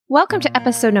Welcome to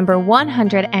episode number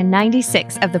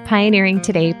 196 of the Pioneering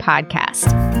Today podcast.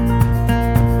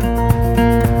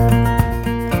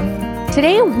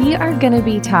 Today, we are going to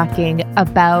be talking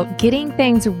about getting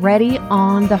things ready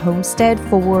on the homestead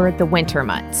for the winter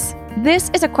months.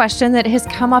 This is a question that has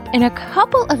come up in a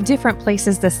couple of different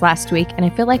places this last week, and I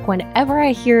feel like whenever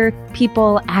I hear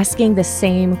people asking the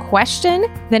same question,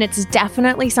 then it's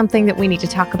definitely something that we need to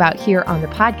talk about here on the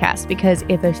podcast, because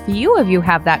if a few of you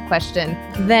have that question,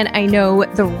 then I know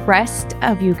the rest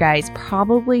of you guys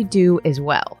probably do as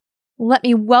well. Let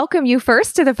me welcome you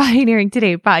first to the Pioneering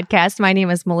Today podcast. My name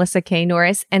is Melissa K.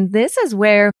 Norris, and this is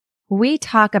where we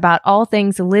talk about all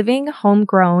things living,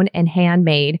 homegrown, and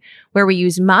handmade, where we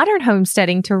use modern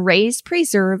homesteading to raise,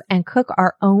 preserve, and cook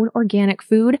our own organic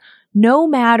food, no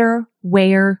matter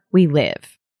where we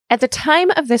live. At the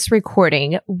time of this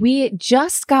recording, we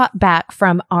just got back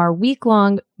from our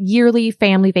week-long yearly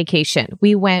family vacation.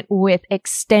 We went with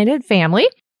extended family,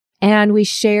 and we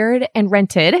shared and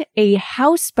rented a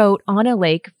houseboat on a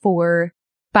lake for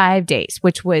 5 days,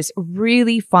 which was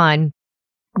really fun.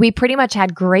 We pretty much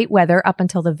had great weather up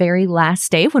until the very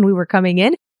last day when we were coming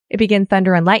in. It began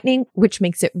thunder and lightning, which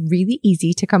makes it really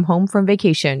easy to come home from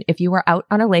vacation if you are out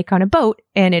on a lake on a boat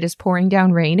and it is pouring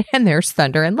down rain and there's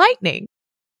thunder and lightning.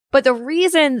 But the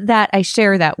reason that I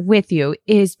share that with you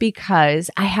is because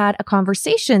I had a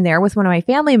conversation there with one of my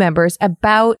family members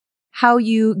about how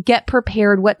you get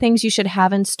prepared, what things you should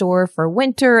have in store for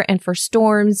winter and for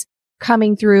storms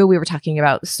coming through. We were talking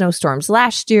about snowstorms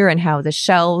last year and how the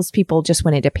shelves, people just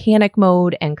went into panic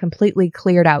mode and completely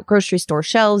cleared out grocery store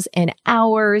shelves in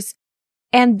hours.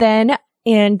 And then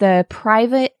in the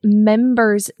private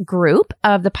members group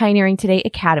of the Pioneering Today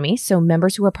Academy, so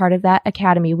members who are part of that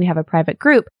academy, we have a private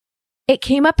group. It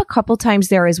came up a couple times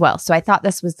there as well. So I thought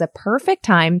this was the perfect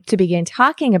time to begin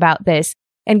talking about this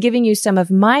and giving you some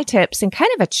of my tips and kind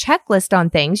of a checklist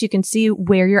on things. You can see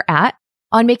where you're at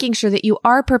on making sure that you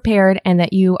are prepared and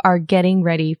that you are getting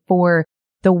ready for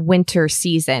the winter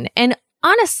season. And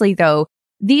honestly, though,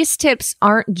 these tips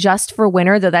aren't just for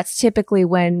winter, though that's typically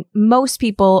when most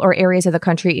people or areas of the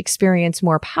country experience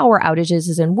more power outages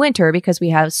is in winter because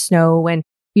we have snow and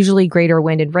usually greater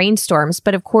wind and rainstorms.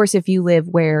 But of course, if you live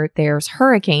where there's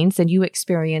hurricanes, then you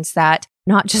experience that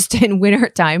not just in winter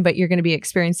time, but you're going to be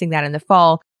experiencing that in the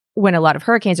fall when a lot of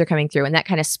hurricanes are coming through. And that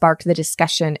kind of sparked the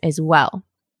discussion as well.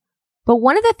 But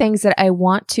one of the things that I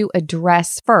want to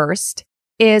address first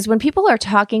is when people are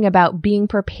talking about being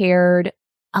prepared,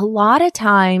 a lot of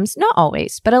times, not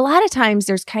always, but a lot of times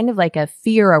there's kind of like a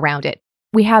fear around it.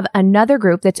 We have another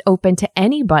group that's open to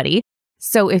anybody.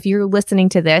 So if you're listening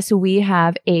to this, we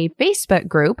have a Facebook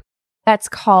group that's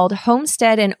called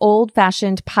Homestead and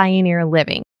Old-Fashioned Pioneer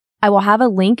Living. I will have a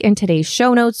link in today's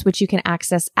show notes, which you can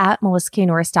access at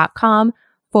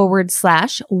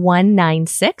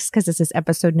melissaknorris.com/196, because this is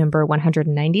episode number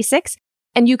 196.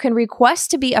 And you can request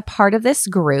to be a part of this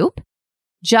group.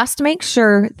 Just make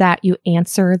sure that you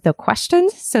answer the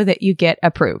questions so that you get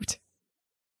approved.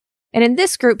 And in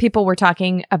this group, people were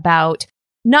talking about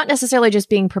not necessarily just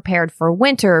being prepared for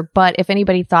winter, but if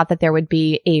anybody thought that there would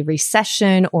be a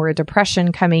recession or a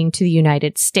depression coming to the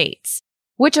United States,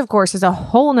 which of course is a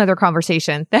whole nother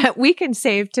conversation that we can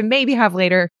save to maybe have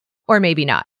later or maybe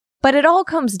not. But it all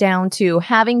comes down to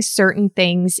having certain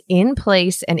things in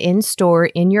place and in store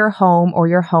in your home or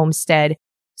your homestead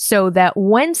so that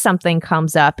when something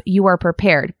comes up, you are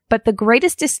prepared. But the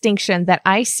greatest distinction that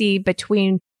I see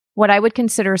between what I would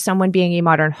consider someone being a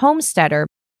modern homesteader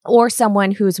or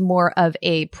someone who's more of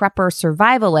a prepper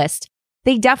survivalist,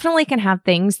 they definitely can have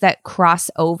things that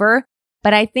cross over.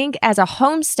 But I think as a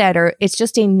homesteader, it's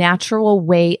just a natural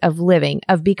way of living,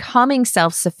 of becoming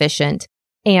self-sufficient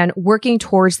and working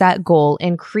towards that goal,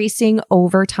 increasing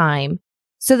over time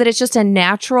so that it's just a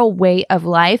natural way of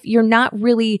life. You're not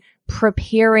really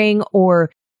preparing or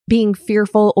being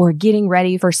fearful or getting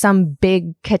ready for some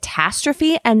big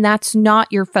catastrophe, and that's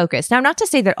not your focus. Now, not to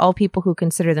say that all people who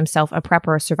consider themselves a prepper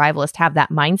or survivalist have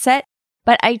that mindset,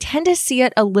 but I tend to see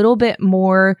it a little bit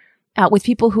more with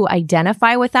people who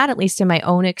identify with that, at least in my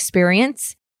own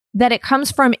experience, that it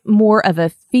comes from more of a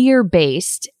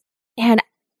fear-based. And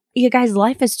you guys,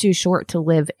 life is too short to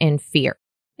live in fear.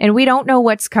 And we don't know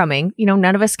what's coming. You know,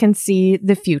 none of us can see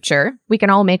the future. We can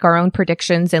all make our own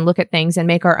predictions and look at things and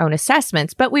make our own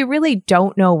assessments, but we really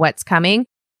don't know what's coming.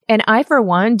 And I, for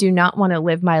one, do not want to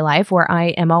live my life where I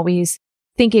am always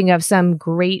thinking of some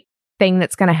great thing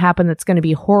that's going to happen that's going to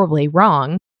be horribly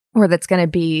wrong or that's going to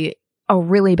be a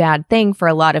really bad thing for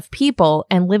a lot of people,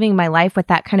 and living my life with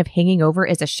that kind of hanging over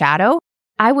as a shadow.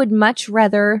 I would much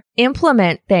rather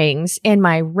implement things in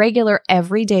my regular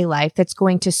everyday life that's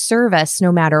going to serve us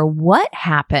no matter what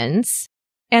happens.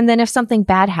 And then if something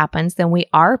bad happens, then we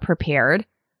are prepared.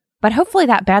 But hopefully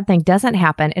that bad thing doesn't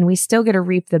happen and we still get to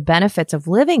reap the benefits of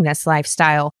living this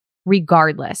lifestyle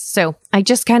regardless. So I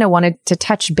just kind of wanted to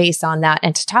touch base on that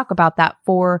and to talk about that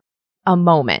for a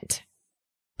moment.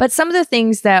 But some of the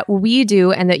things that we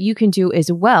do and that you can do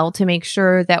as well to make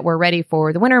sure that we're ready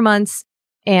for the winter months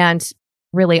and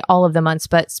really all of the months,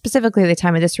 but specifically the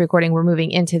time of this recording, we're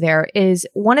moving into there, is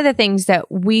one of the things that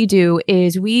we do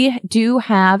is we do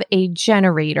have a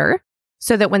generator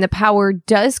so that when the power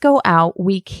does go out,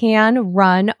 we can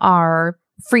run our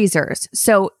freezers.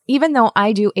 So even though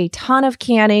I do a ton of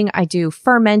canning, I do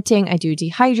fermenting, I do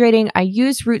dehydrating, I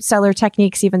use root cellar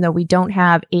techniques, even though we don't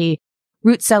have a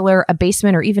root cellar, a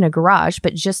basement, or even a garage,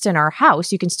 but just in our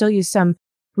house, you can still use some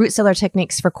root cellar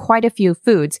techniques for quite a few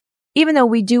foods. Even though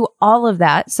we do all of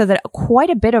that so that quite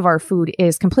a bit of our food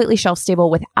is completely shelf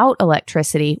stable without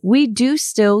electricity, we do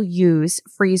still use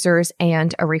freezers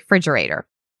and a refrigerator.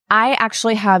 I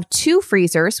actually have two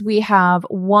freezers. We have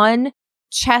one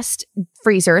chest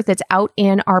freezer that's out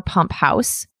in our pump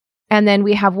house. And then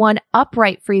we have one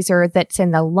upright freezer that's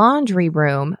in the laundry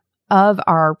room of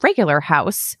our regular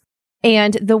house.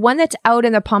 And the one that's out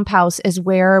in the pump house is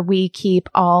where we keep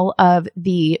all of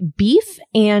the beef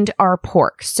and our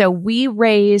pork. So we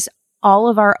raise all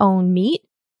of our own meat.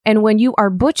 And when you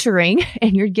are butchering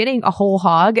and you're getting a whole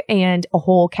hog and a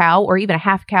whole cow or even a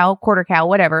half cow, quarter cow,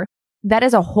 whatever, that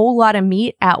is a whole lot of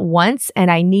meat at once.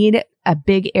 And I need a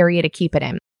big area to keep it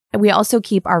in. We also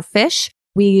keep our fish.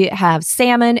 We have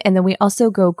salmon, and then we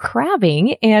also go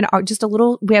crabbing and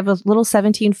we have a little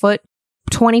 17-foot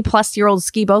 20-plus-year-old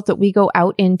ski boat that we go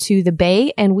out into the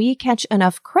bay and we catch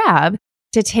enough crab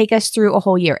to take us through a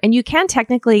whole year. And you can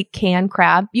technically can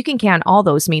crab. You can can all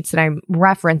those meats that I'm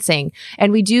referencing.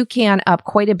 And we do can up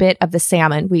quite a bit of the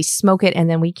salmon. We smoke it and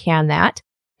then we can that.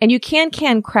 And you can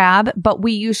crab, but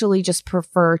we usually just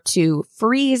prefer to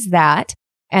freeze that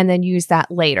and then use that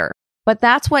later. But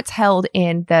that's what's held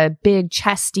in the big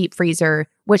chest deep freezer,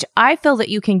 which I feel that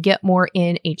you can get more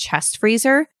in a chest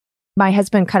freezer. My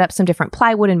husband cut up some different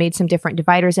plywood and made some different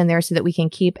dividers in there so that we can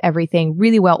keep everything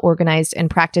really well organized and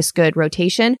practice good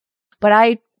rotation. But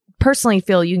I personally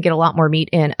feel you can get a lot more meat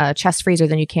in a chest freezer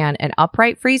than you can an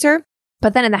upright freezer.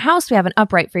 But then in the house, we have an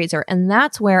upright freezer, and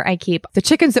that's where I keep the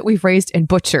chickens that we've raised and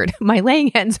butchered. My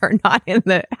laying hens are not in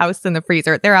the house in the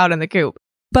freezer. They're out in the coop.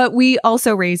 But we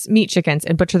also raise meat chickens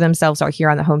and butcher themselves out here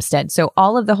on the homestead. So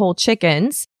all of the whole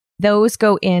chickens, those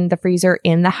go in the freezer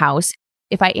in the house.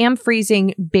 If I am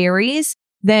freezing berries,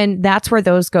 then that's where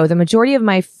those go. The majority of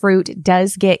my fruit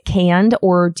does get canned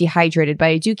or dehydrated, but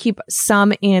I do keep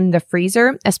some in the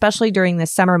freezer, especially during the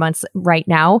summer months right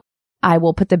now. I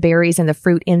will put the berries and the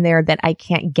fruit in there that I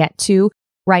can't get to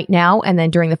right now. And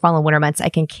then during the fall and winter months, I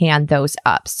can can those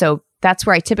up. So that's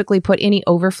where I typically put any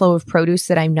overflow of produce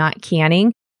that I'm not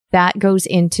canning. That goes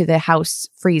into the house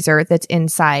freezer that's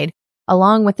inside,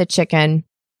 along with the chicken.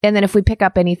 And then if we pick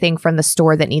up anything from the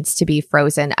store that needs to be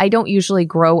frozen, I don't usually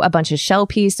grow a bunch of shell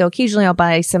peas. So occasionally I'll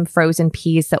buy some frozen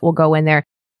peas that will go in there,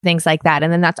 things like that.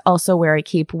 And then that's also where I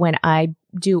keep when I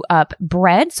do up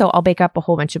bread. So I'll bake up a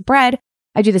whole bunch of bread.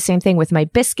 I do the same thing with my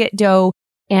biscuit dough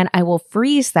and I will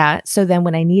freeze that. So then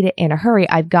when I need it in a hurry,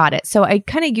 I've got it. So I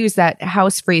kind of use that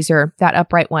house freezer, that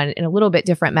upright one, in a little bit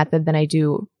different method than I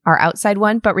do our outside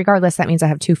one. But regardless, that means I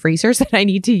have two freezers that I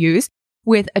need to use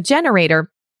with a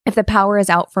generator if the power is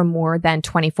out for more than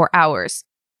 24 hours.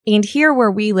 And here where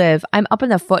we live, I'm up in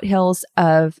the foothills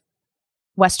of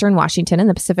Western Washington in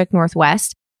the Pacific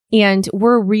Northwest, and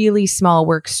we're really small.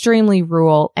 We're extremely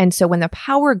rural. And so when the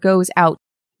power goes out,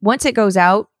 once it goes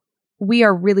out, we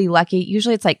are really lucky.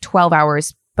 Usually it's like 12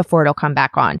 hours before it'll come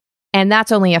back on. And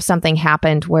that's only if something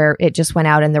happened where it just went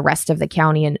out and the rest of the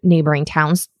county and neighboring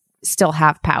towns still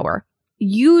have power.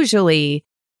 Usually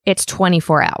it's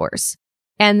 24 hours.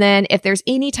 And then if there's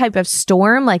any type of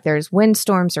storm, like there's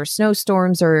windstorms or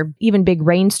snowstorms or even big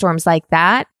rainstorms like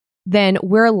that, then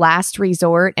we're last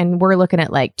resort and we're looking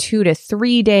at like 2 to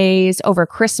 3 days over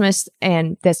Christmas.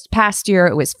 And this past year,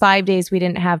 it was 5 days we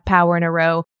didn't have power in a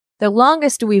row. The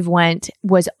longest we've went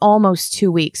was almost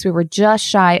 2 weeks. We were just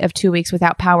shy of 2 weeks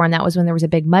without power. And that was when there was a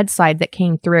big mudslide that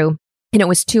came through and it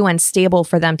was too unstable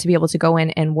for them to be able to go in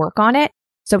and work on it.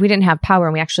 So we didn't have power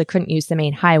and we actually couldn't use the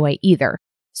main highway either.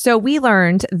 So we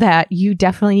learned that you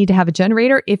definitely need to have a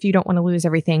generator if you don't want to lose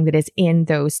everything that is in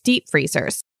those deep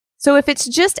freezers. So if it's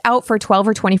just out for 12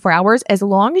 or 24 hours, as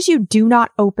long as you do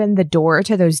not open the door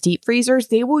to those deep freezers,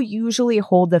 they will usually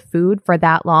hold the food for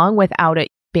that long without it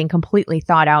being completely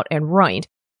thawed out and ruined.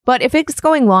 But if it's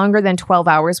going longer than 12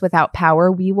 hours without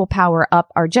power, we will power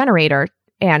up our generator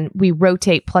and we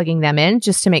rotate plugging them in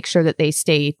just to make sure that they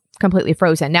stay completely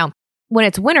frozen. Now, when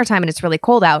it's wintertime and it's really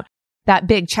cold out, that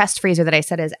big chest freezer that I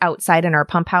said is outside in our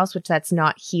pump house, which that's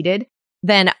not heated,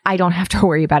 then I don't have to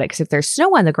worry about it because if there's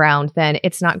snow on the ground, then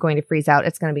it's not going to freeze out.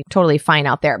 It's going to be totally fine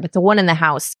out there. But the one in the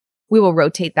house, we will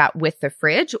rotate that with the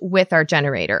fridge with our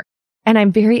generator. And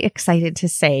I'm very excited to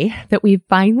say that we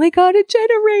finally got a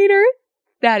generator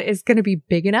that is going to be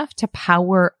big enough to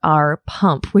power our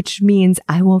pump, which means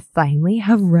I will finally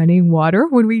have running water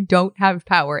when we don't have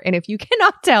power. And if you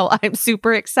cannot tell, I'm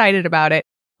super excited about it.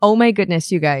 Oh my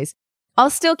goodness, you guys.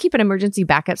 I'll still keep an emergency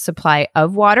backup supply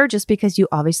of water just because you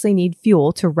obviously need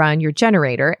fuel to run your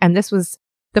generator. And this was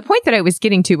the point that I was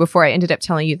getting to before I ended up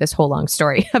telling you this whole long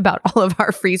story about all of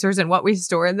our freezers and what we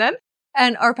store in them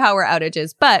and our power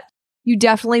outages. But you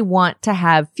definitely want to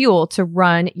have fuel to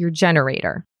run your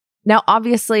generator. Now,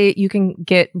 obviously, you can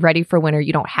get ready for winter.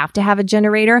 You don't have to have a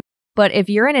generator. But if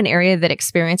you're in an area that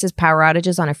experiences power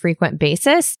outages on a frequent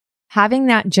basis, having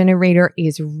that generator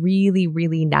is really,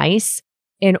 really nice.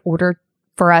 In order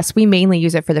for us, we mainly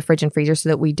use it for the fridge and freezer so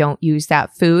that we don't use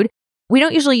that food. We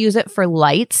don't usually use it for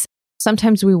lights.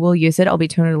 Sometimes we will use it. I'll be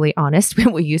totally honest. We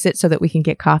will use it so that we can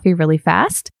get coffee really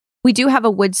fast. We do have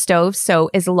a wood stove. So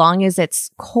as long as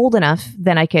it's cold enough,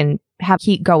 then I can have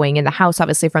heat going in the house,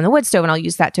 obviously from the wood stove, and I'll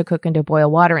use that to cook and to boil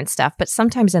water and stuff. But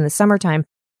sometimes in the summertime,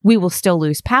 we will still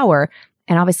lose power.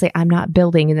 And obviously I'm not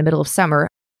building in the middle of summer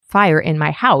fire in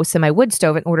my house and my wood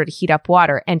stove in order to heat up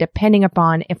water. And depending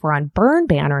upon if we're on burn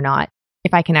ban or not,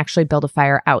 if I can actually build a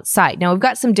fire outside. Now, we've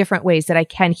got some different ways that I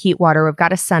can heat water. We've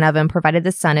got a sun oven, provided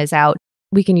the sun is out.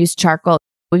 We can use charcoal.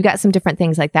 We've got some different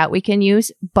things like that we can use,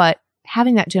 but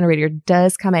having that generator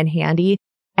does come in handy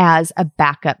as a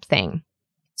backup thing.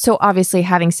 So obviously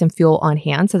having some fuel on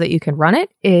hand so that you can run it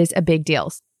is a big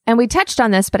deal. And we touched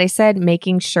on this, but I said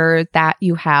making sure that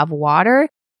you have water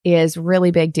is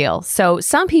really big deal. So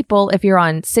some people, if you're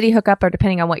on city hookup or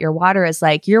depending on what your water is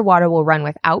like, your water will run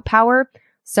without power.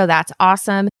 So that's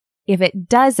awesome. If it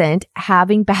doesn't,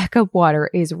 having backup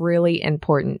water is really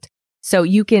important. So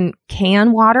you can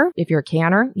can water. If you're a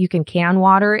canner, you can can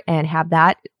water and have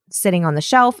that sitting on the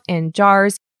shelf in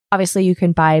jars. Obviously, you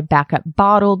can buy backup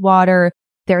bottled water.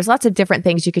 There's lots of different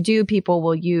things you could do. People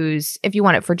will use, if you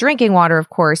want it for drinking water, of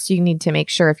course, you need to make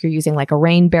sure if you're using like a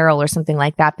rain barrel or something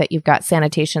like that, that you've got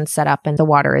sanitation set up and the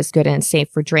water is good and safe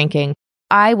for drinking.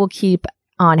 I will keep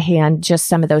on hand just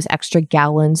some of those extra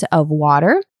gallons of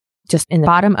water just in the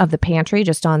bottom of the pantry,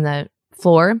 just on the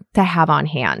floor to have on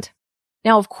hand.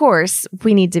 Now, of course,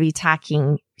 we need to be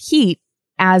talking heat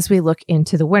as we look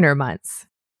into the winter months.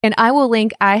 And I will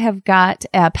link, I have got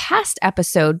a past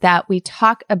episode that we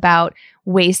talk about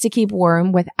ways to keep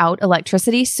warm without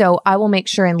electricity. So I will make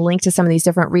sure and link to some of these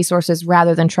different resources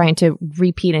rather than trying to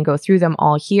repeat and go through them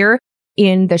all here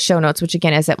in the show notes, which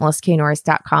again is at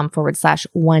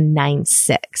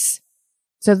melissaknorris.com/196.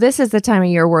 So this is the time of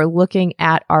year we're looking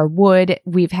at our wood.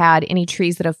 We've had any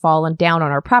trees that have fallen down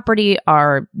on our property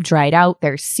are dried out.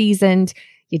 They're seasoned.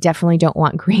 You definitely don't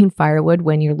want green firewood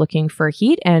when you're looking for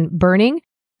heat and burning.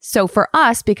 So for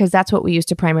us, because that's what we use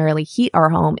to primarily heat our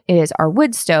home, is our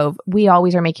wood stove. We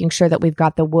always are making sure that we've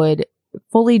got the wood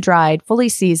fully dried, fully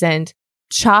seasoned,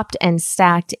 chopped and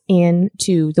stacked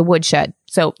into the woodshed.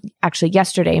 So actually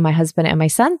yesterday, my husband and my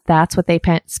son, that's what they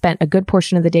spent a good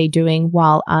portion of the day doing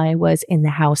while I was in the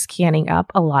house canning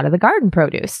up a lot of the garden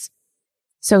produce.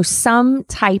 So some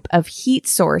type of heat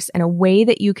source and a way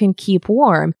that you can keep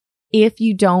warm if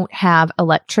you don't have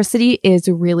electricity is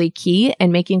really key,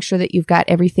 and making sure that you've got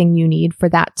everything you need for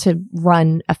that to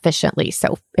run efficiently.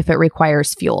 So if it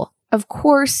requires fuel, of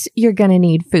course, you're going to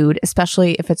need food,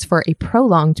 especially if it's for a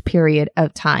prolonged period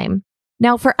of time.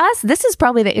 Now, for us, this is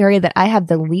probably the area that I have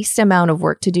the least amount of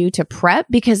work to do to prep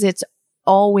because it's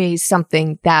always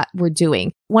something that we're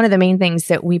doing. One of the main things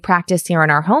that we practice here on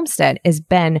our homestead has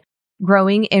been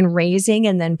growing and raising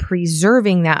and then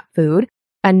preserving that food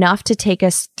enough to take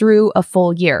us through a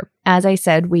full year. As I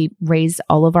said, we raise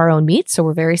all of our own meat, so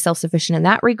we're very self-sufficient in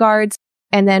that regards.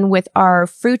 And then with our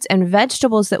fruits and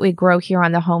vegetables that we grow here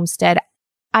on the homestead,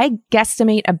 I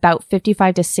guesstimate about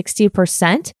 55 to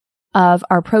 60% of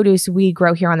our produce we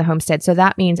grow here on the homestead. So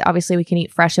that means obviously we can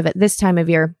eat fresh of it this time of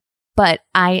year, but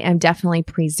I am definitely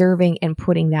preserving and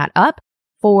putting that up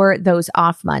for those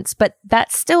off months. But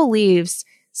that still leaves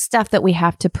stuff that we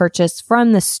have to purchase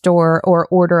from the store or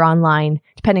order online,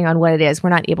 depending on what it is. We're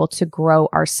not able to grow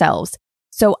ourselves.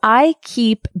 So I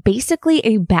keep basically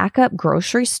a backup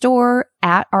grocery store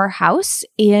at our house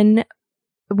in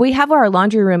we have our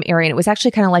laundry room area, and it was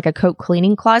actually kind of like a coat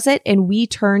cleaning closet. And we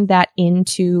turned that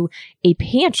into a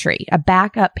pantry, a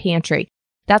backup pantry.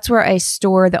 That's where I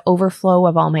store the overflow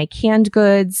of all my canned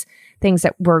goods, things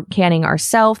that we're canning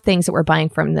ourselves, things that we're buying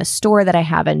from the store that I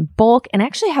have in bulk. And I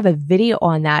actually have a video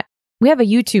on that. We have a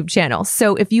YouTube channel.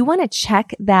 So if you want to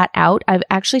check that out, I've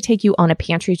actually take you on a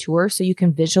pantry tour so you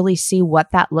can visually see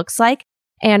what that looks like.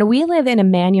 And we live in a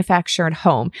manufactured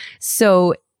home.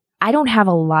 So I don't have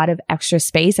a lot of extra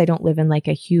space. I don't live in like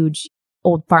a huge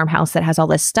old farmhouse that has all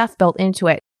this stuff built into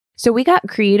it. So we got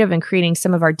creative in creating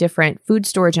some of our different food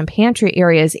storage and pantry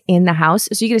areas in the house.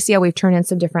 So you get to see how we've turned in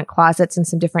some different closets and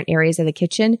some different areas of the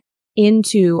kitchen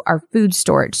into our food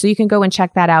storage. So you can go and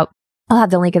check that out. I'll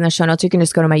have the link in the show notes. You can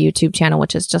just go to my YouTube channel,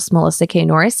 which is just Melissa K.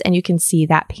 Norris, and you can see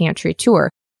that pantry tour.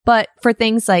 But for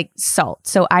things like salt,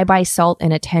 so I buy salt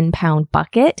in a 10-pound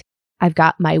bucket. I've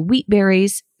got my wheat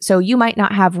berries. So you might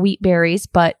not have wheat berries,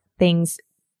 but things,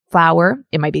 flour,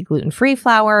 it might be gluten-free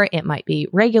flour, it might be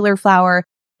regular flour,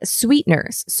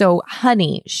 sweeteners. So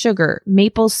honey, sugar,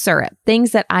 maple syrup,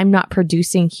 things that I'm not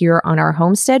producing here on our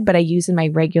homestead, but I use in my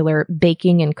regular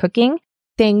baking and cooking.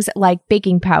 Things like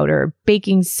baking powder,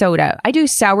 baking soda. I do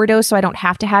sourdough, so I don't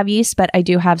have to have yeast, but I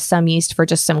do have some yeast for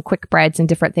just some quick breads and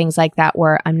different things like that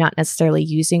where I'm not necessarily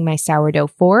using my sourdough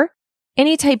for.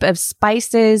 Any type of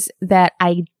spices that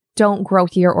I don't grow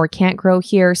here or can't grow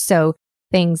here. So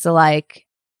things like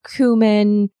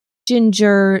cumin,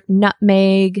 ginger,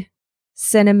 nutmeg,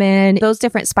 cinnamon, those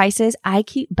different spices, I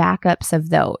keep backups of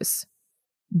those.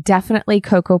 Definitely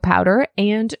cocoa powder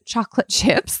and chocolate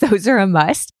chips. Those are a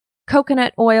must.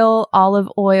 Coconut oil, olive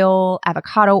oil,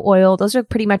 avocado oil. Those are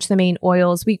pretty much the main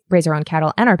oils. We raise our own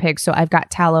cattle and our pigs. So I've got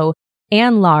tallow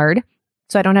and lard.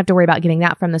 So I don't have to worry about getting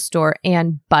that from the store,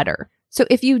 and butter. So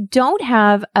if you don't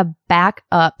have a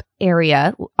backup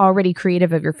area already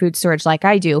creative of your food storage like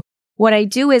I do, what I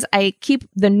do is I keep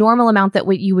the normal amount that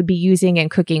you would be using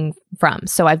and cooking from.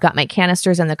 So I've got my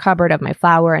canisters in the cupboard of my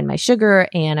flour and my sugar,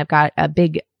 and I've got a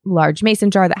big, large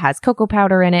mason jar that has cocoa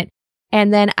powder in it.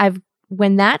 And then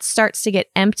when that starts to get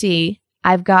empty,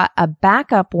 I've got a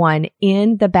backup one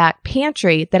in the back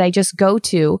pantry that I just go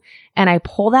to, and I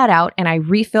pull that out and I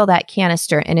refill that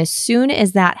canister. And as soon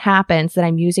as that happens, that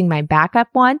I'm using my backup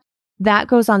one, that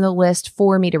goes on the list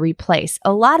for me to replace.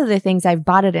 A lot of the things I've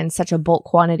bought it in such a bulk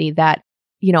quantity that,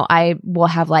 I will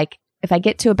have if I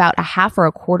get to about a half or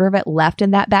a quarter of it left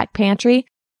in that back pantry,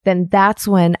 then that's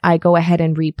when I go ahead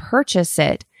and repurchase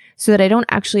it so that I don't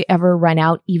actually ever run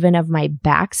out even of my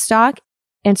back stock.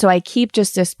 And so I keep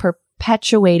just this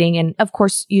perpetuating, and of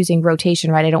course using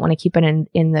rotation, right? I don't want to keep it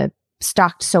in the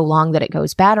stocked so long that it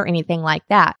goes bad or anything like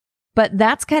that. But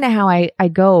that's kind of how I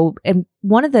go. And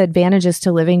one of the advantages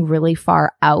to living really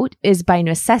far out is by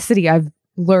necessity, I've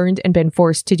learned and been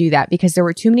forced to do that, because there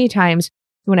were too many times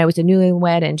when I was a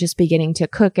newlywed and just beginning to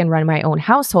cook and run my own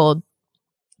household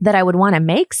that I would want to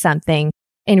make something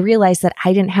and realize that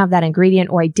I didn't have that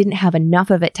ingredient, or I didn't have enough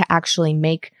of it to actually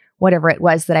make whatever it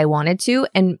was that I wanted to.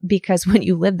 And because when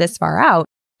you live this far out,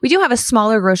 we do have a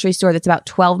smaller grocery store that's about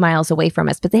 12 miles away from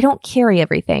us, but they don't carry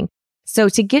everything. So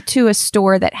to get to a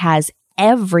store that has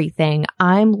everything,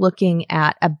 I'm looking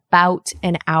at about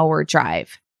an hour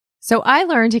drive. So I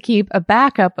learned to keep a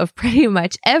backup of pretty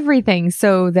much everything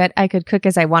so that I could cook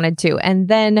as I wanted to. And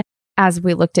then as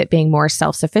we looked at being more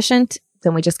self-sufficient,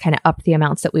 then we just kind of upped the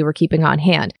amounts that we were keeping on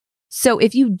hand. So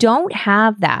if you don't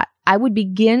have that, I would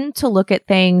begin to look at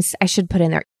things. I should put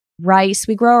in there rice.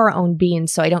 We grow our own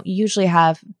beans, so I don't usually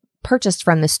have purchased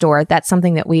from the store. That's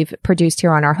something that we've produced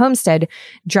here on our homestead,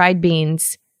 dried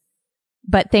beans.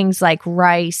 But things like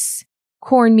rice,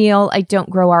 cornmeal, I don't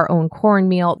grow our own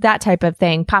cornmeal, that type of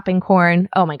thing. Popping corn.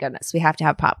 Oh my goodness, we have to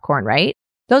have popcorn, right?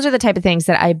 Those are the type of things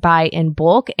that I buy in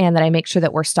bulk and that I make sure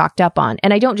that we're stocked up on.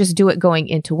 And I don't just do it going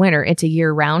into winter. It's a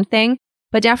year-round thing.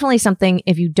 But definitely something,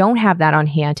 if you don't have that on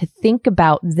hand, to think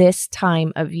about this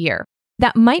time of year.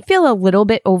 That might feel a little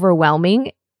bit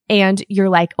overwhelming, and you're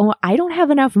like, oh, I don't have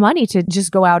enough money to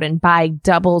just go out and buy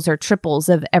doubles or triples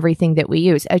of everything that we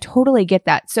use. I totally get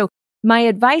that. So my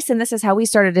advice, and this is how we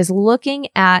started, is looking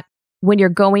at when you're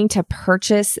going to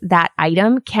purchase that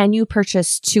item, can you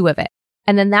purchase 2 of it?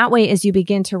 And then that way, as you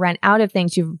begin to run out of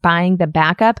things, you're buying the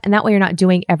backup, and that way you're not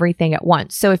doing everything at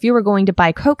once. So if you were going to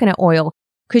buy coconut oil,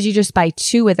 could you just buy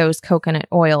 2 of those coconut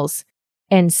oils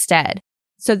instead?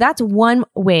 So that's one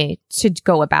way to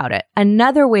go about it.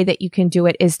 Another way that you can do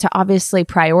it is to obviously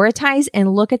prioritize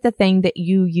and look at the thing that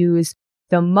you use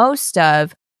the most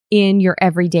of in your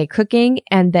everyday cooking,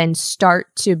 and then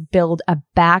start to build a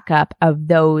backup of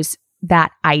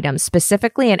that item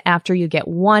specifically. And after you get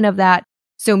one of that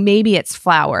So maybe it's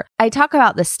flour. I talk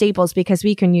about the staples because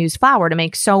we can use flour to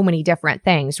make so many different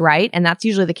things, right? And that's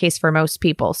usually the case for most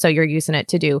people. So you're using it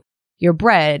to do your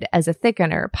bread as a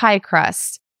thickener, pie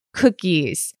crust,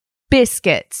 cookies,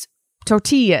 biscuits,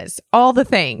 tortillas, all the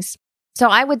things. So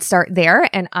I would start there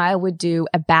and I would do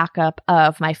a backup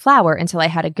of my flour until I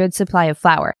had a good supply of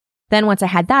flour. Then once I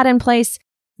had that in place,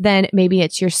 then maybe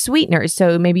it's your sweeteners.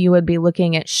 So maybe you would be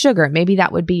looking at sugar. Maybe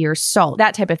that would be your salt,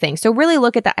 that type of thing. So really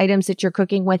look at the items that you're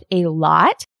cooking with a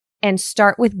lot and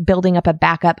start with building up a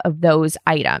backup of those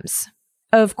items.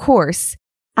 Of course,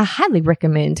 I highly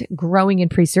recommend growing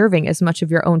and preserving as much of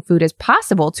your own food as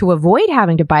possible to avoid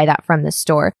having to buy that from the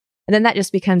store. And then that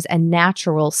just becomes a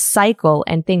natural cycle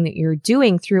and thing that you're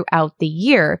doing throughout the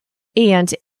year.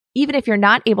 And even if you're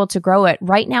not able to grow it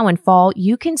right now in fall,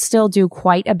 you can still do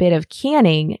quite a bit of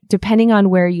canning depending on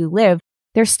where you live.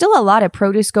 There's still a lot of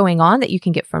produce going on that you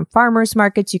can get from farmers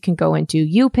markets. You can go and do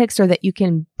U-Picks or that you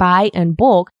can buy in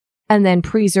bulk and then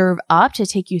preserve up to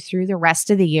take you through the rest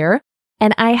of the year.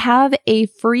 And I have a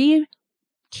free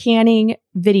canning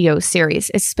video series.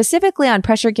 It's specifically on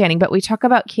pressure canning, but we talk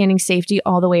about canning safety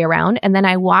all the way around. And then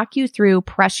I walk you through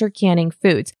pressure canning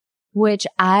foods, which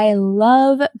I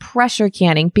love pressure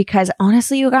canning because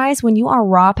honestly, you guys, when you are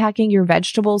raw packing your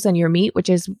vegetables and your meat, which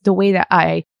is the way that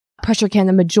I pressure can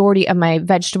the majority of my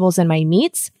vegetables and my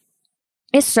meats,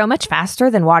 it's so much faster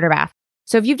than water bath.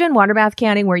 So if you've done water bath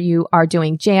canning where you are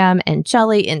doing jam and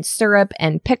jelly and syrup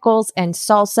and pickles and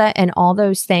salsa and all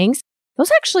those things,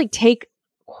 those actually take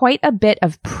quite a bit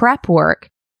of prep work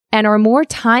and are more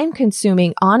time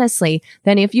consuming, honestly,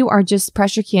 than if you are just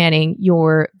pressure canning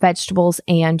your vegetables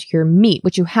and your meat,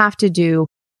 which you have to do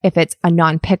if it's a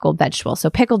non-pickled vegetable. So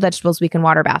pickled vegetables, we can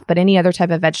water bath, but any other type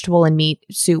of vegetable and meat,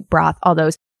 soup, broth, all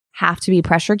those have to be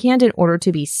pressure canned in order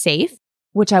to be safe,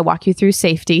 which I walk you through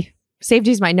safety.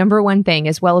 Safety is my number one thing,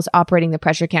 as well as operating the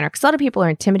pressure canner, because a lot of people are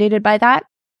intimidated by that,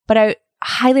 but I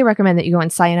highly recommend that you go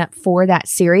and sign up for that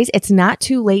series. It's not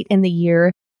too late in the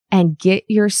year, and get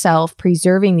yourself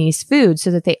preserving these foods so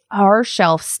that they are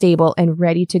shelf stable and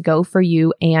ready to go for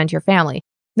you and your family.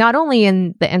 Not only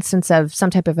in the instance of some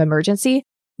type of emergency,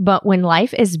 but when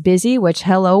life is busy, which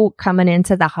coming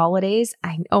into the holidays.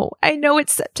 I know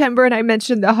it's September and I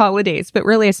mentioned the holidays, but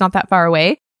really it's not that far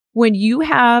away. When you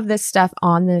have this stuff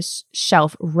on this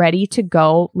shelf ready to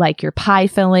go, like your pie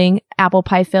filling, apple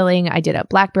pie filling, I did a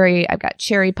blackberry, I've got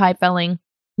cherry pie filling.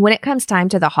 When it comes time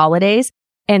to the holidays,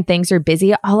 and things are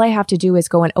busy, all I have to do is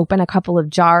go and open a couple of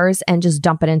jars and just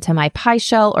dump it into my pie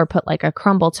shell or put like a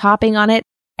crumble topping on it.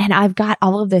 And I've got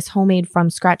all of this homemade from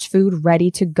scratch food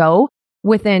ready to go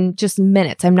within just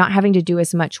minutes. I'm not having to do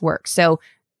as much work. So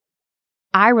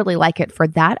I really like it for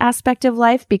that aspect of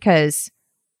life because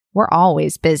we're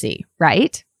always busy,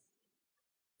 right?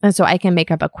 And so I can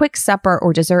make up a quick supper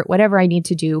or dessert, whatever I need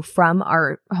to do from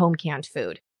our home canned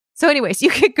food. So anyways, you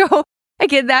could go.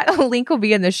 Again, that link will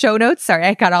be in the show notes. Sorry,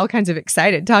 I got all kinds of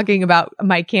excited talking about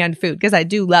my canned food because I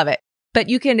do love it. But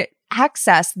you can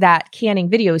access that canning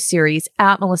video series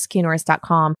at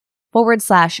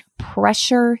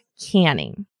melissaknorris.com/pressure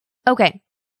canning. Okay,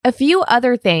 a few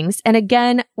other things. And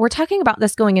again, we're talking about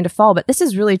this going into fall, but this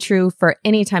is really true for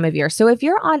any time of year. So if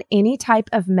you're on any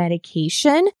type of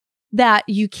medication that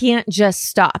you can't just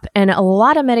stop, and a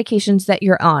lot of medications that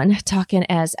you're on, talking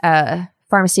as a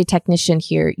pharmacy technician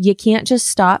here, you can't just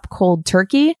stop cold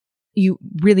turkey. You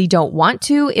really don't want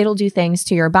to. It'll do things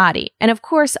to your body. And of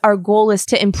course, our goal is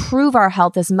to improve our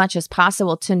health as much as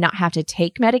possible to not have to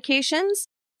take medications,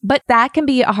 but that can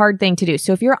be a hard thing to do.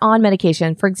 So if you're on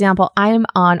medication, for example, I am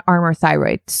on Armour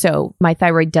Thyroid. So my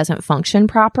thyroid doesn't function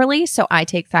properly. So I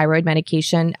take thyroid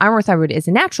medication. Armour Thyroid is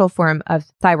a natural form of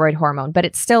thyroid hormone, but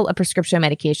it's still a prescription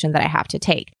medication that I have to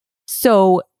take.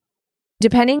 So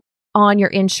depending on your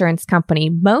insurance company,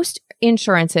 most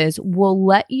insurances will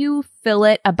let you fill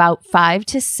it about 5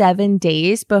 to 7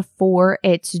 days before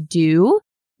it's due.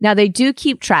 Now they do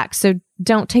keep track, so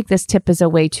don't take this tip as a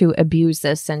way to abuse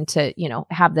this and to,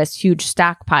 have this huge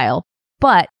stockpile.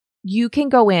 But you can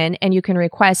go in and you can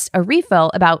request a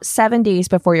refill about 7 days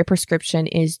before your prescription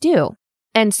is due.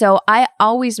 And so I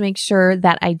always make sure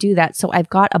that I do that. So I've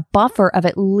got a buffer of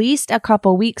at least a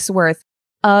couple weeks worth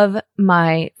of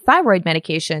my thyroid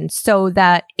medication so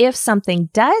that if something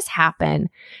does happen,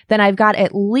 then I've got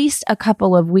at least a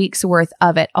couple of weeks worth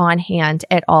of it on hand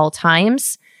at all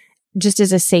times, just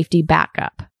as a safety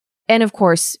backup. And of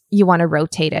course, you want to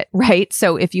rotate it, right?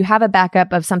 So if you have a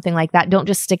backup of something like that, don't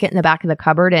just stick it in the back of the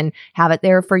cupboard and have it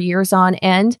there for years on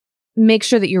end. Make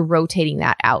sure that you're rotating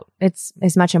that out. It's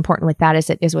as much important with that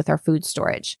as it is with our food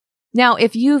storage. Now,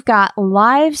 if you've got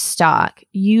livestock,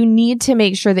 you need to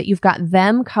make sure that you've got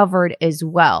them covered as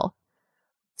well.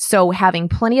 So having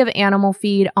plenty of animal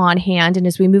feed on hand. And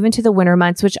as we move into the winter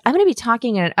months, which I'm going to be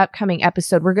talking in an upcoming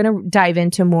episode, we're going to dive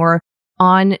into more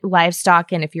on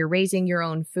livestock and if you're raising your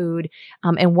own food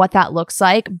and what that looks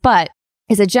like. But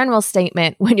as a general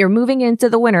statement, when you're moving into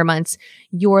the winter months,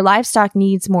 your livestock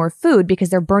needs more food because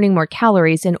they're burning more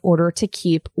calories in order to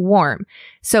keep warm.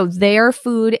 So their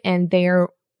food and their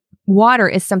water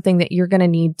is something that you're going to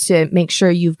need to make sure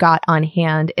you've got on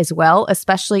hand as well,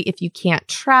 especially if you can't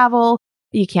travel,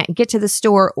 you can't get to the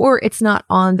store, or it's not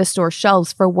on the store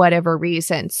shelves for whatever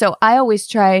reason. So I always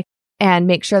try and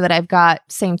make sure that I've got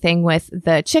same thing with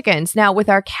the chickens. Now with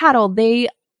our cattle, they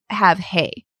have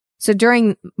hay. So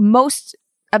during most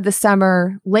of the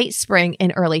summer, late spring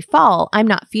and early fall, I'm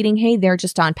not feeding hay. They're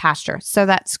just on pasture. So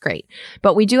that's great.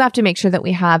 But we do have to make sure that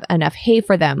we have enough hay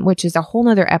for them, which is a whole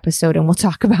nother episode. And we'll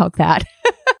talk about that,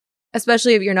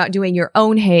 especially if you're not doing your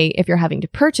own hay, if you're having to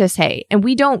purchase hay. And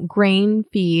we don't grain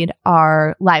feed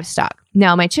our livestock.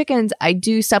 Now, my chickens, I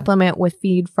do supplement with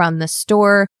feed from the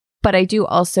store, but I do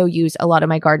also use a lot of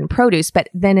my garden produce. But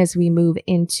then as we move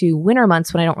into winter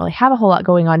months, when I don't really have a whole lot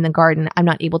going on in the garden, I'm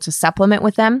not able to supplement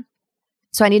with them.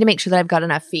 So I need to make sure that I've got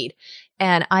enough feed.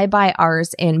 And I buy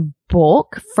ours in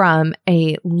bulk from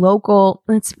a local,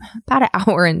 it's about an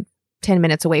hour and 10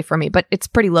 minutes away from me, but it's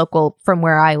pretty local from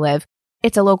where I live.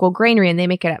 It's a local granary and they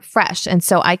make it up fresh. And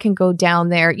so I can go down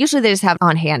there. Usually they just have it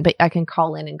on hand, but I can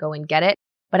call in and go and get it.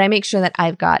 But I make sure that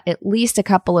I've got at least a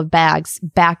couple of bags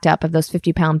backed up of those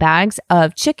 50-pound bags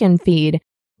of chicken feed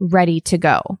ready to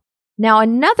go. Now,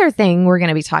 another thing we're going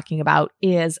to be talking about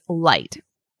is light.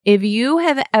 If you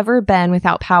have ever been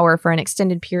without power for an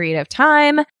extended period of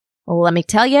time, let me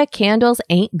tell you, candles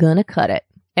ain't gonna cut it.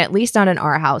 At least not in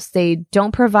our house. They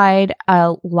don't provide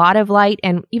a lot of light.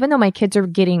 And even though my kids are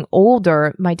getting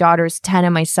older, my daughter's 10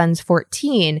 and my son's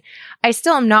 14, I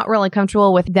still am not really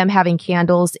comfortable with them having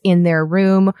candles in their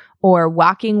room or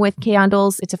walking with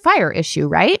candles. It's a fire issue,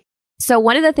 right? So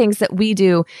one of the things that we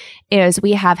do is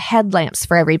we have headlamps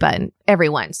for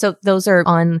everyone. So those are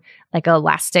on like a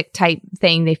elastic type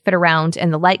thing. They fit around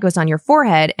and the light goes on your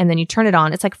forehead and then you turn it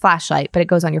on. It's like a flashlight, but it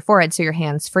goes on your forehead so your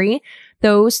hand's free.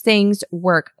 Those things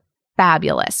work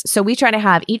fabulous. So we try to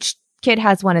have each kid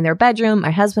has one in their bedroom.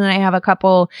 My husband and I have a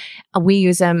couple. We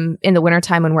use them in the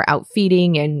wintertime when we're out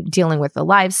feeding and dealing with the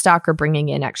livestock or bringing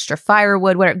in extra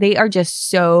firewood, whatever. They are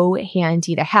just so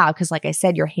handy to have because like I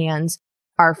said, your hands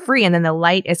are free and then the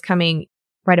light is coming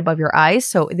right above your eyes.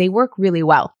 So they work really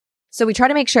well. So we try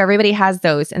to make sure everybody has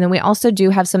those. And then we also do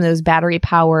have some of those battery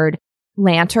powered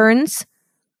lanterns.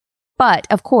 But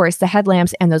of course, the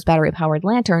headlamps and those battery powered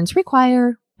lanterns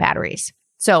require batteries.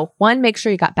 So one, make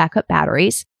sure you got backup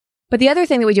batteries. But the other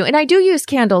thing that we do, and I do use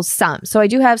candles some. So I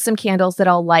do have some candles that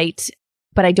I'll light,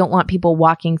 but I don't want people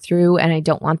walking through and I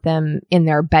don't want them in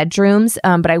their bedrooms.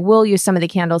 But I will use some of the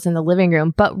candles in the living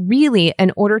room. But really,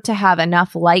 in order to have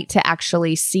enough light to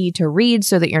actually see, to read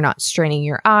so that you're not straining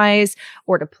your eyes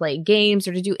or to play games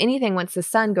or to do anything once the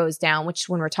sun goes down, which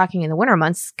when we're talking in the winter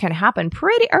months can happen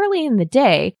pretty early in the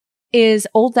day, is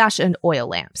old-fashioned oil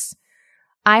lamps.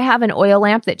 I have an oil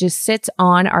lamp that just sits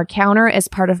on our counter as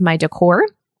part of my decor.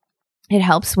 It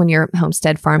helps when you're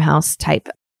homestead farmhouse type.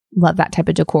 Love that type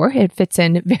of decor. It fits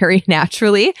in very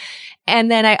naturally.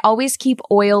 And then I always keep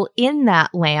oil in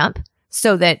that lamp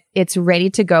so that it's ready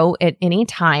to go at any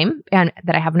time and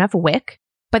that I have enough wick.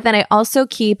 But then I also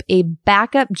keep a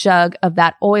backup jug of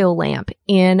that oil lamp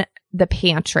in the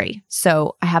pantry.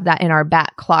 So I have that in our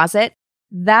back closet.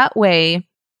 That way,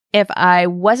 if I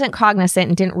wasn't cognizant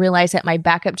and didn't realize that my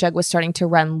backup jug was starting to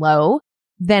run low,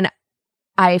 then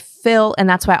I fill, and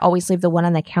that's why I always leave the one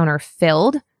on the counter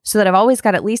filled so that I've always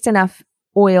got at least enough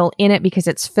oil in it because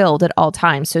it's filled at all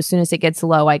times. So as soon as it gets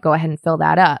low, I go ahead and fill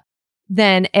that up.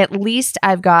 Then at least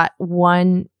I've got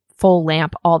one full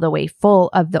lamp all the way full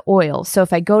of the oil. So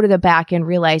if I go to the back and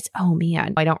realize, oh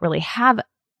man, I don't really have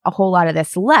a whole lot of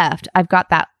this left, I've got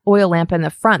that oil lamp in the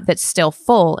front that's still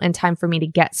full and time for me to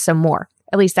get some more.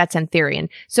 At least that's in theory. And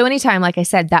so anytime, like I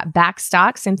said, that back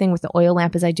stock, same thing with the oil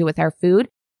lamp as I do with our food.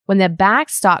 When the back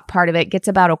stock part of it gets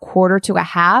about a quarter to a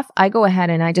half, I go ahead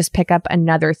and I just pick up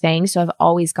another thing. So I've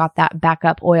always got that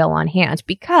backup oil on hand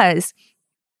because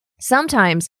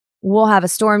sometimes we'll have a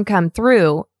storm come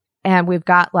through and we've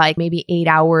got like maybe 8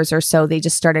 hours or so. They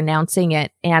just start announcing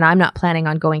it and I'm not planning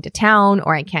on going to town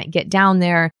or I can't get down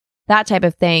there, that type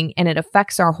of thing. And it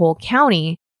affects our whole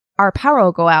county. Our power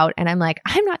will go out and I'm like,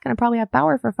 I'm not going to probably have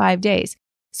power for 5 days.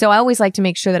 So I always like to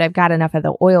make sure that I've got enough of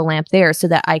the oil lamp there so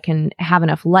that I can have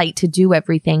enough light to do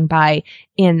everything by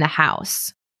in the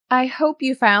house. I hope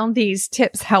you found these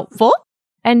tips helpful.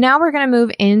 And now we're going to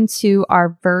move into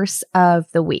our verse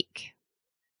of the week.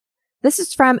 This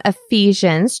is from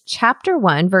Ephesians chapter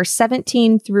 1, verse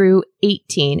 17 through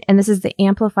 18, and this is the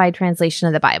Amplified translation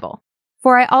of the Bible.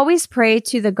 For I always pray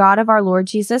to the God of our Lord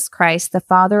Jesus Christ, the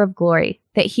Father of glory,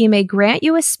 that he may grant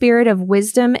you a spirit of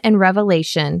wisdom and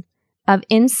revelation, of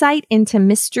insight into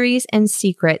mysteries and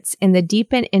secrets in the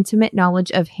deep and intimate knowledge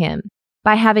of him,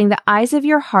 by having the eyes of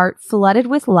your heart flooded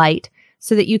with light,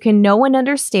 so that you can know and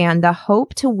understand the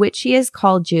hope to which he has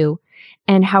called you,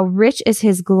 and how rich is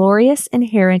his glorious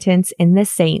inheritance in the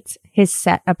saints, his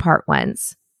set apart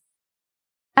ones.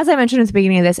 As I mentioned at the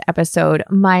beginning of this episode,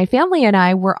 my family and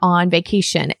I were on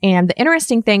vacation. And the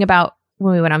interesting thing about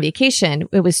when we went on vacation,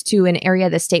 it was to an area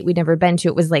of the state we'd never been to.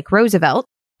 It was Lake Roosevelt,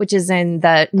 which is in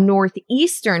the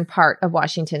northeastern part of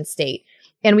Washington state.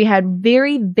 And we had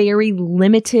very, very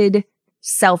limited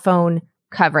cell phone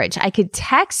coverage. I could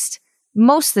text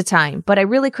most of the time, but I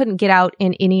really couldn't get out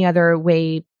in any other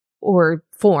way or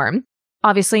form.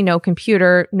 Obviously, no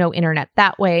computer, no internet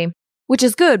that way, which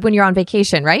is good when you're on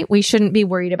vacation, right? We shouldn't be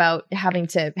worried about having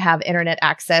to have internet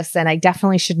access. And I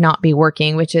definitely should not be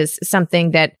working, which is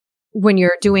something that when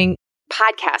you're doing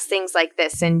podcasts, things like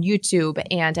this and YouTube,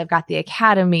 and I've got the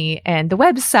academy and the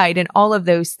website and all of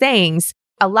those things,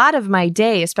 a lot of my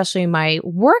day, especially my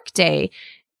work day,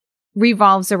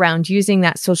 revolves around using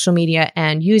that social media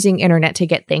and using internet to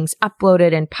get things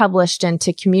uploaded and published and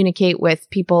to communicate with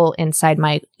people inside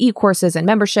my e-courses and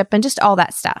membership and just all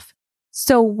that stuff.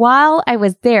 So while I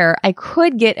was there, I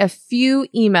could get a few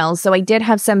emails. So I did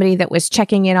have somebody that was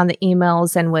checking in on the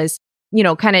emails and was,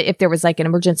 kind of if there was like an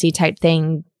emergency type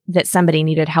thing that somebody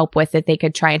needed help with, that they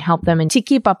could try and help them and to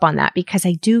keep up on that, because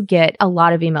I do get a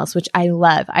lot of emails, which I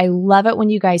love. I love it when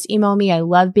you guys email me. I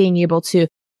love being able to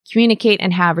communicate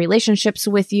and have relationships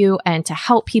with you and to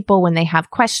help people when they have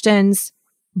questions.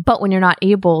 But when you're not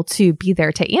able to be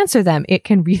there to answer them, it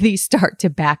can really start to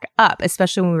back up,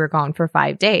 especially when we were gone for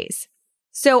 5 days.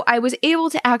 So I was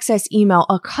able to access email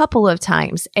a couple of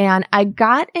times, and I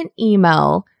got an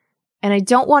email, and I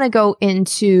don't want to go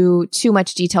into too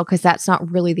much detail because that's not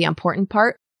really the important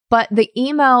part, but the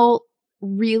email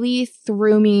really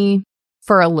threw me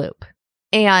for a loop.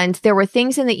 And there were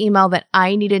things in the email that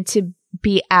I needed to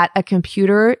be at a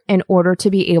computer in order to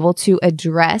be able to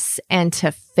address and to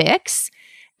fix.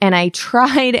 And I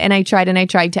tried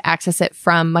to access it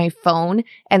from my phone,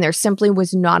 and there simply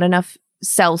was not enough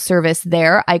cell service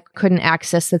there. I couldn't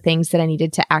access the things that I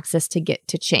needed to access to get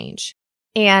to change.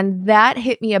 And that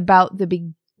hit me about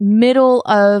the middle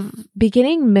of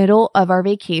our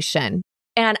vacation.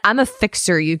 And I'm a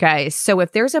fixer, you guys. So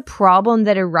if there's a problem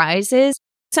that arises,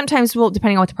 sometimes we'll,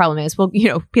 depending on what the problem is, we'll, be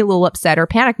a little upset or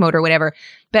panic mode or whatever.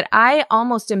 But I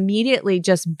almost immediately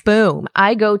just boom,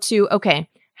 I go to, okay,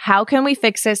 how can we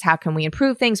fix this? How can we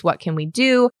improve things? What can we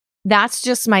do? That's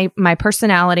just my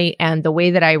personality and the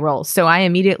way that I roll. So I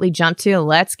immediately jump to,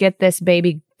 let's get this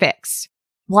baby fixed.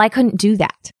 Well, I couldn't do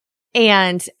that.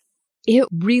 And it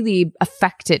really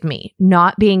affected me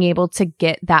not being able to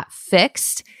get that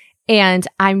fixed. And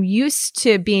I'm used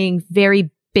to being very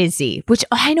busy, which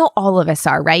I know all of us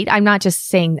are, right? I'm not just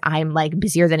saying I'm like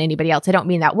busier than anybody else. I don't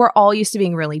mean that. We're all used to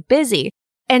being really busy.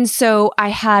 And so I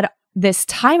had this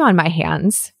time on my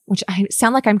hands, which I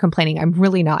sound like I'm complaining. I'm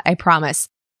really not, I promise.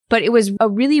 But it was a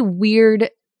really weird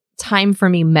time for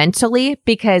me mentally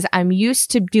because I'm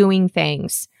used to doing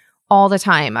things all the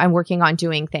time. I'm working on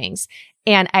doing things.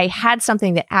 And I had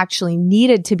something that actually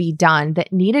needed to be done,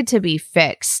 that needed to be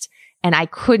fixed. And I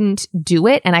couldn't do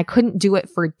it. And I couldn't do it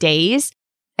for days.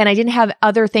 And I didn't have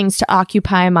other things to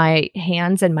occupy my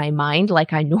hands and my mind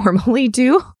like I normally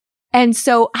do. And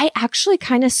so I actually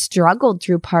kind of struggled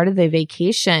through part of the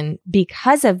vacation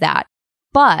because of that.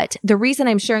 But the reason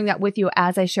I'm sharing that with you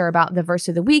as I share about the verse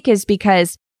of the week is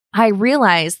because I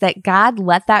realized that God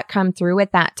let that come through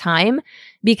at that time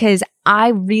because I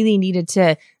really needed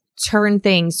to turn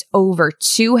things over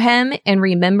to him and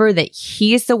remember that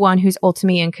he's the one who's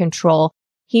ultimately in control.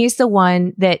 He's the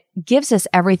one that gives us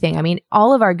everything. I mean,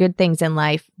 all of our good things in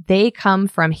life, they come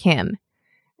from him.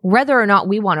 Whether or not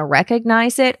we want to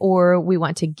recognize it or we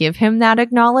want to give him that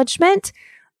acknowledgement,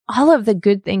 all of the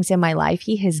good things in my life,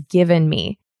 he has given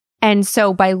me. And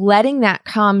so by letting that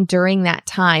come during that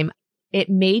time, it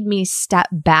made me step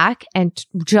back and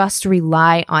just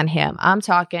rely on him. I'm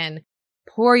talking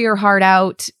pour your heart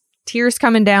out, tears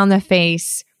coming down the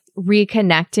face,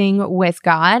 reconnecting with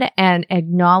God and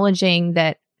acknowledging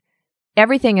that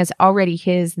everything is already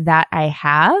his that I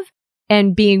have,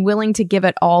 and being willing to give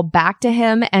it all back to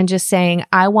him and just saying,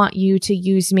 I want you to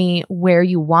use me where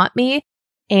you want me.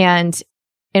 And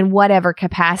in whatever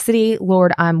capacity,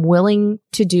 Lord, I'm willing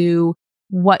to do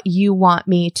what you want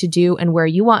me to do and where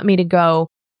you want me to go.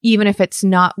 even if it's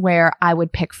not where I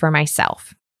would pick for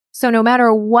myself. So no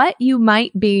matter what you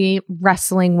might be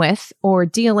wrestling with or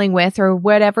dealing with or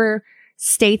whatever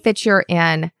state that you're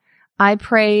in, I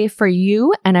pray for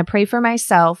you and I pray for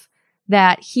myself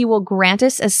that He will grant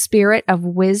us a spirit of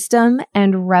wisdom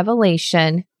and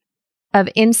revelation, of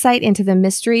insight into the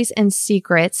mysteries and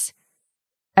secrets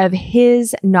of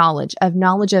His knowledge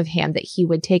of Him, that He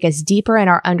would take us deeper in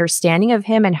our understanding of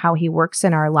Him and how He works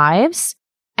in our lives,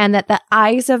 and that the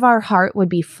eyes of our heart would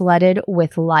be flooded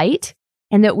with light,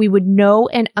 and that we would know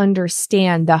and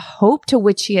understand the hope to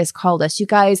which He has called us. You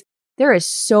guys, there is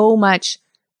so much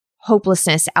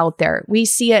hopelessness out there. We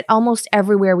see it almost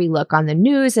everywhere we look, on the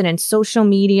news and in social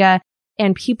media,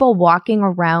 and people walking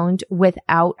around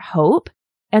without hope.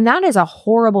 And that is a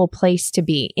horrible place to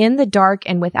be, in the dark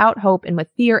and without hope and with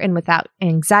fear and without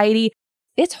anxiety.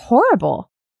 It's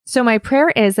horrible. So my prayer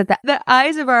is that the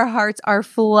eyes of our hearts are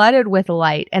flooded with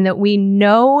light, and that we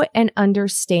know and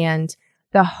understand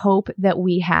the hope that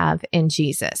we have in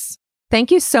Jesus.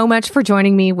 Thank you so much for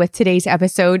joining me with today's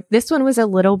episode. This one was a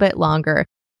little bit longer,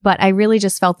 but I really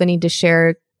just felt the need to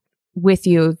share with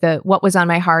you what was on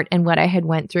my heart and what I had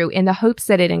went through, in the hopes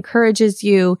that it encourages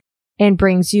you and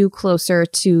brings you closer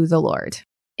to the Lord.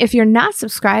 If you're not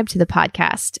subscribed to the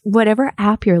podcast, whatever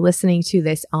app you're listening to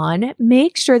this on,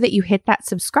 make sure that you hit that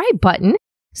subscribe button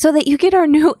so that you get our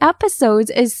new episodes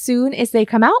as soon as they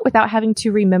come out without having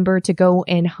to remember to go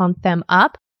and hunt them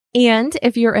up. And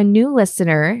if you're a new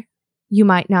listener, you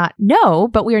might not know,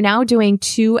 but we are now doing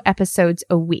 2 episodes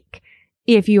a week.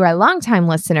 If you are a longtime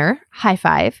listener, high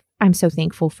five. I'm so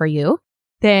thankful for you.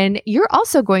 Then you're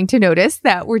also going to notice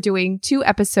that we're doing 2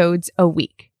 episodes a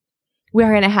week. We're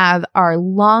going to have our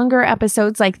longer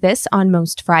episodes like this on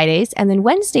most Fridays, and then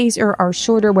Wednesdays are our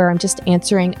shorter, where I'm just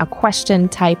answering a question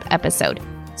type episode.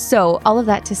 So all of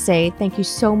that to say, thank you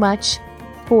so much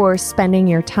for spending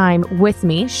your time with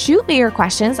me. Shoot me your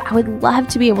questions. I would love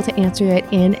to be able to answer it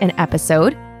in an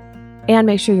episode. And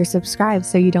make sure you're subscribed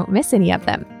so you don't miss any of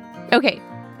them. Okay,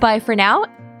 bye for now,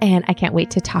 and I can't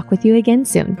wait to talk with you again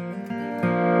soon.